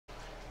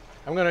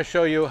I'm going to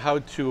show you how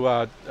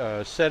to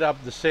set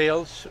up the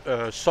sails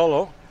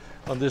solo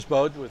on this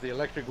boat with the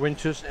electric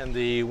winches and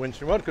the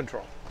winch remote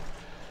control.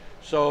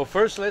 So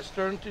first let's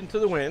turn into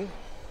the wind.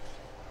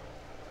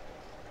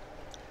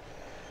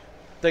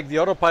 Take the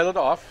autopilot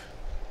off.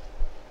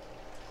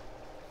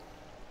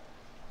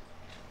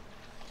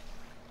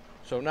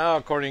 So now,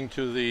 according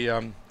to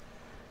the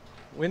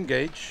wind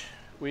gauge,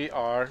 we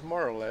are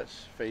more or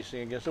less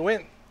facing against the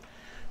wind.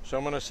 So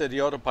I'm going to set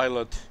the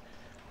autopilot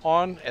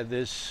on at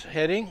this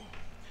heading,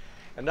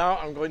 and now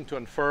I'm going to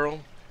unfurl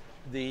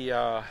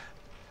the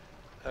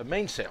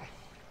mainsail.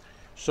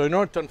 So in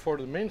order to unfurl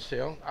the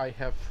mainsail, I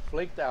have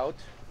flaked out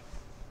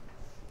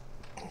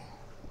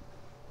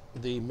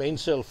the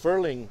mainsail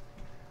furling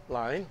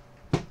line,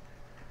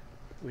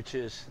 which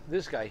is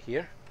this guy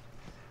here,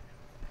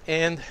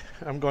 and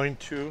I'm going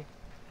to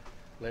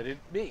let it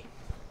be.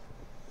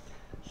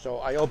 So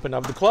I open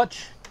up the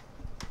clutch.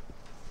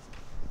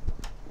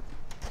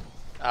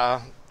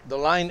 The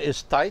line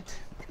is tight,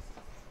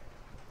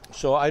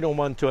 so I don't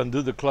want to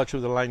undo the clutch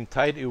with the line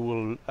tight. It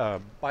will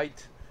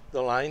bite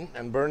the line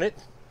and burn it.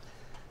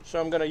 So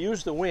I'm going to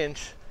use the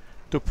winch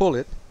to pull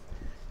it,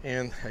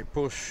 and I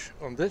push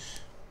on this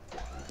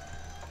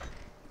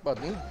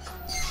button.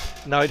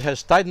 Now it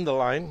has tightened the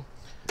line.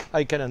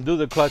 I can undo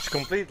the clutch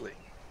completely.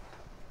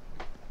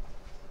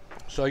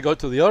 So I go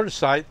to the other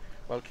side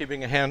while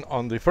keeping a hand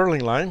on the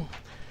furling line,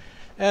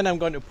 and I'm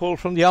going to pull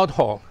from the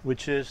outhaul,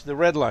 which is the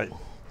red line.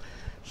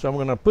 So I'm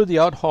going to put the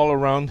outhaul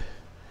around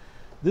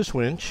this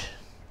winch,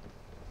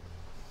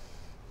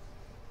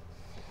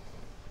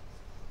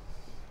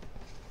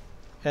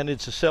 and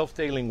it's a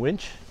self-tailing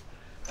winch,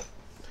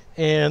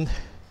 and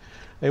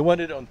I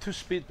want it on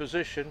 2-speed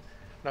position,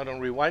 not on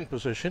rewind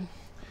position,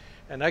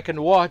 and I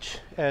can watch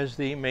as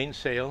the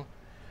mainsail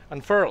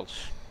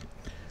unfurls.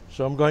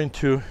 So I'm going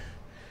to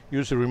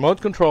use the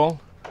remote control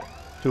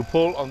to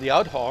pull on the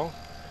outhaul.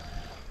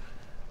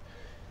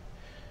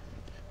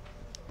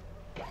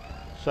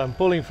 So I'm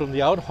pulling from the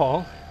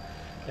outhaul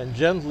and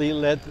gently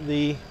let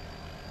the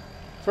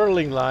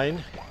furling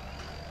line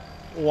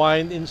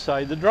wind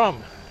inside the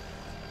drum.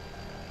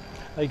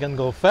 I can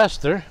go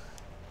faster.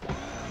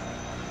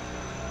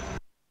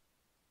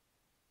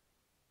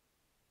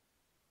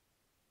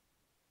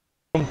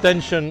 Some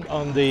tension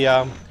on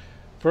the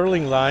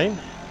furling line.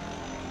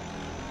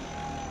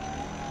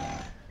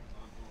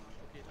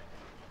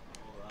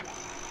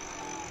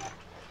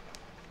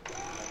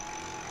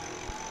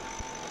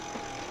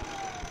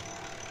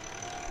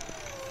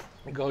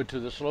 Go to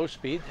the slow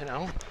speed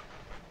now.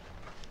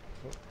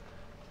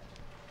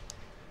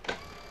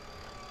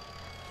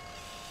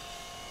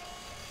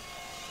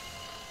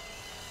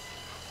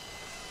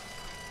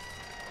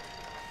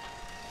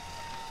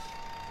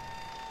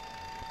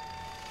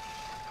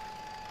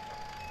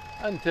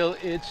 Until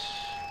it's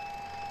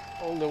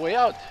all the way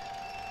out.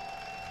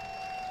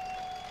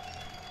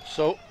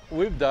 So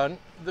we've done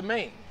the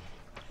main.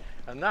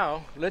 And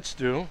now let's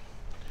do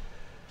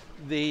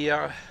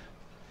the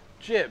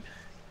jib.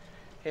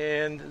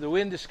 And the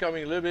wind is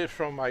coming a little bit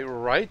from my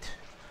right,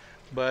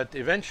 but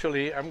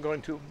eventually I'm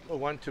going to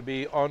want to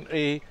be on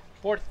a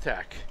port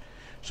tack.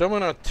 So I'm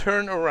going to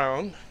turn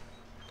around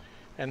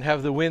and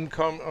have the wind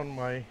come on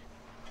my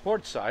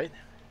port side.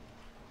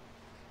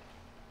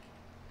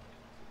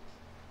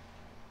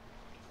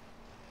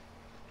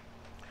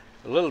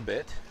 A little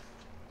bit,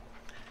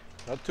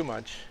 not too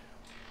much.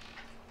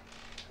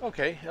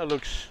 Okay, that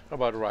looks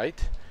about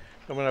right.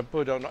 I'm going to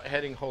put on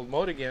heading hold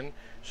mode again.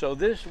 So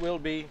this will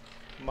be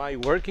my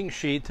working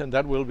sheet, and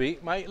that will be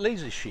my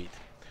lazy sheet.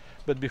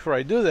 But before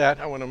I do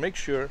that, I want to make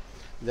sure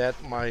that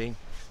my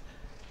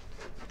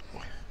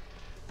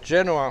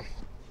Genoa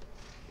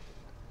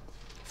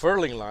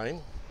furling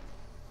line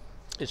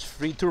is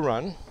free to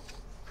run,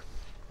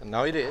 and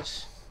now it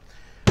is.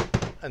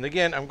 And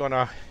again, I'm going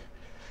to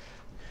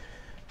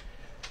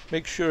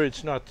make sure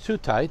it's not too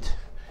tight.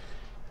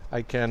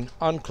 I can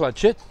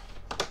unclutch it.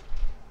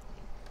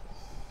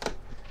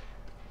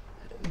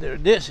 There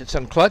it is, it's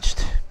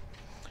unclutched.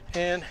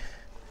 And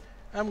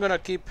I'm gonna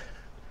keep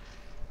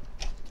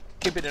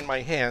it in my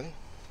hand.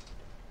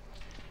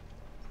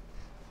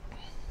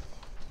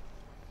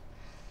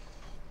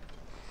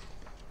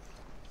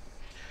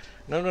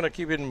 And I'm gonna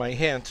keep it in my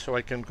hand so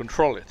I can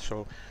control it.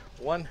 So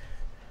one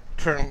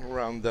turn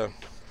around the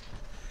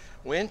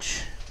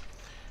winch,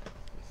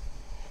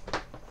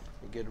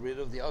 get rid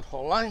of the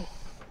outhaul line,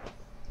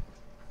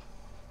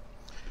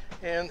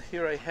 and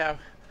here I have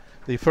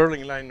the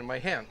furling line in my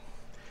hand.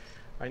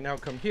 I now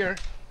come here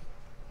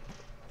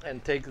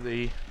and take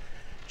the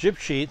jib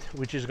sheet,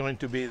 which is going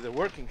to be the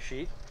working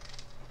sheet,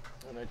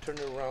 and I turn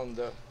it around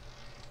the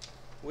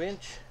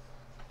winch,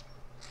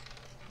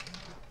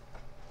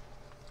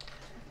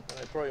 and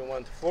I probably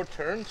want 4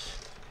 turns,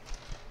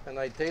 and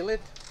I tail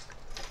it.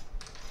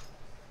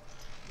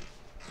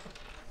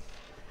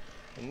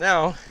 And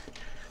now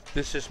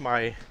this is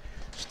my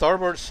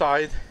starboard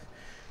side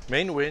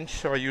main winch,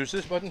 so I use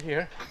this button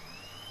here,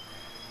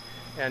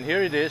 and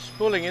here it is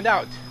pulling it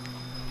out.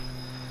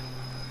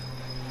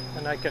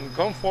 And I can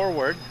come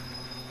forward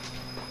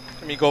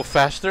Let me go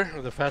faster,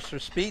 with a faster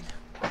speed.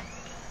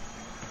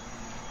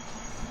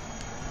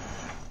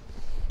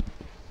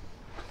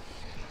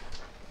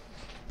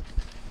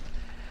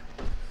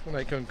 And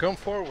I can come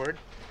forward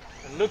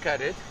and look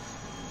at it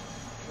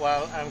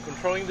while I'm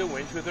controlling the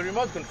winch with the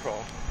remote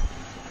control.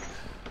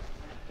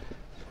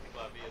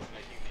 Bobby is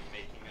making the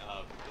making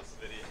of this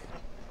video.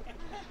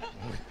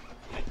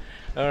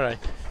 All right.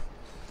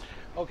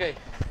 Okay.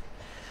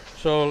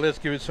 So let's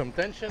give it some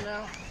tension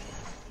now.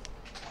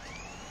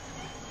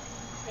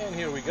 And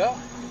here we go.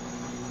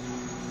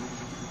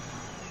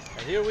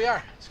 And here we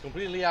are. It's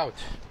completely out.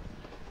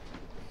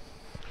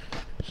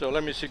 So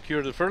let me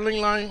secure the furling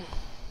line.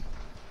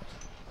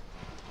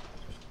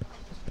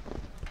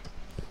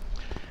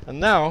 And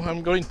now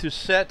I'm going to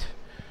set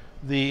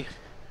the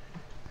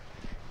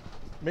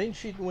main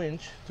sheet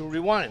winch to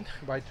rewind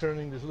by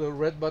turning this little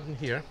red button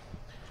here.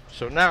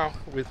 So now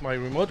with my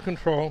remote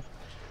control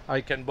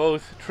I can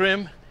both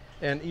trim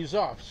and ease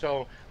off.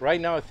 So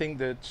right now I think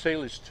the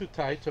sail is too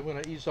tight, so I'm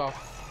going to ease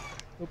off.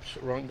 Oops,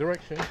 wrong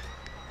direction.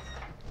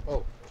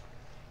 Oh.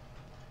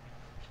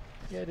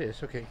 Yeah, it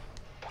is. Okay.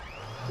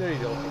 There you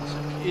go.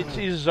 It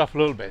eases off a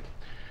little bit.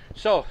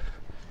 So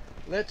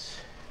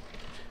let's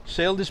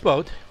sail this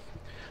boat.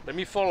 Let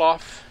me fall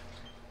off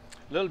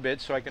a little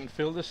bit so I can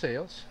fill the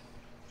sails.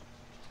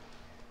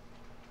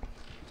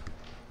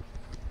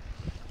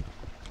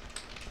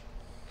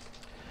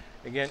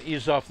 Again,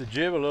 ease off the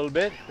jib a little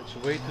bit. It's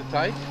way too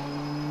tight.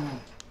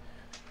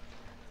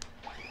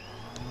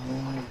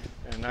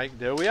 And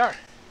there we are.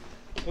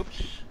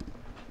 Oops.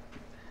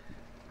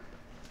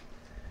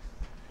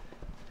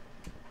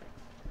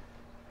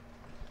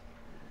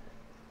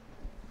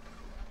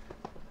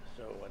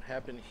 So what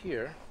happened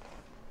here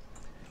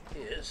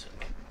is,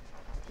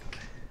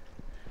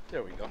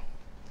 there we go.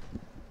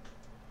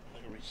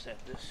 Let me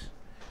reset this.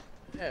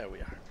 There we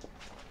are.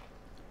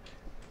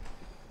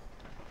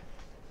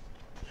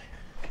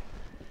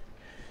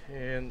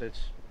 And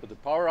let's put the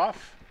power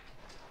off,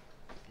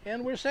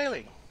 and we're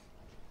sailing.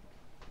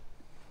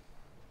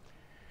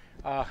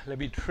 Let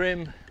me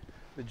trim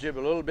the jib a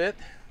little bit,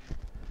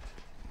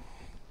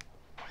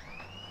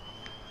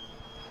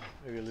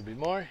 maybe a little bit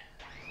more,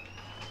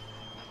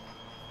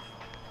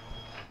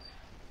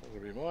 a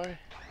little bit more.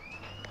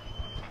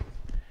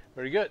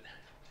 Very good.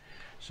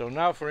 So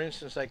now, for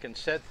instance, I can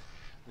set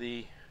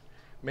the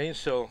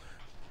mainsail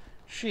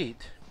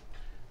sheet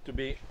to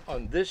be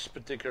on this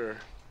particular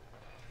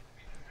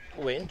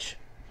winch.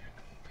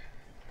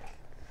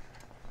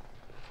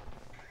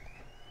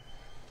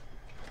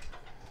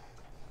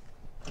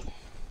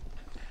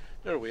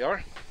 There we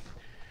are.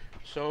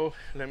 So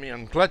let me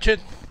unclutch it.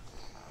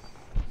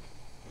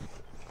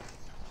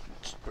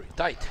 It's pretty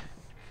tight.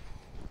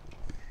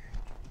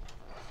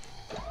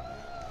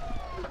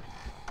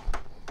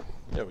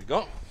 There we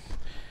go.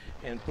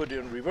 And put it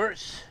in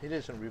reverse. It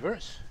is in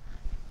reverse.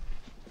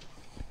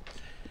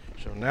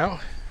 So now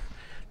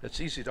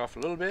let's ease it off a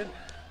little bit.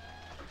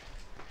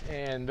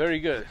 And very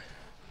good.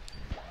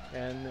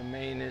 And the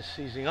main is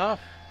easing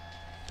off,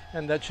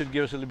 and that should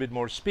give us a little bit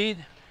more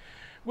speed.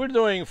 We're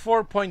doing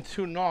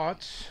 4.2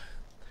 knots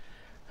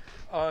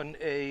on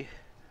a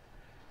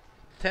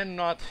 10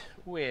 knot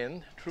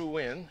wind, true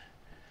wind.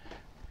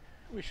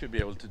 We should be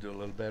able to do a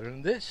little better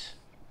than this.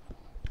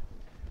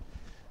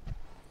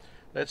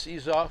 Let's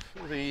ease off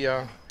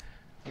the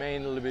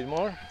main a little bit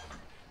more.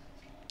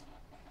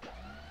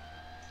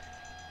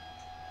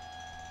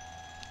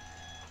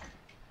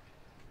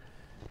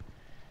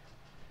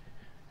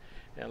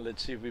 And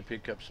let's see if we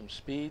pick up some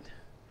speed.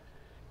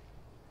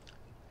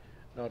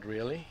 Not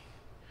really.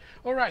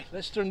 All right,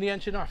 let's turn the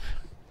engine off.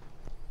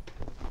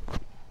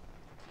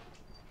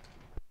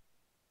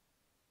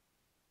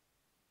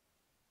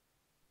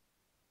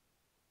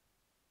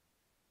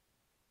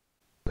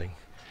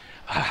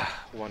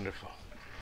 Ah, wonderful.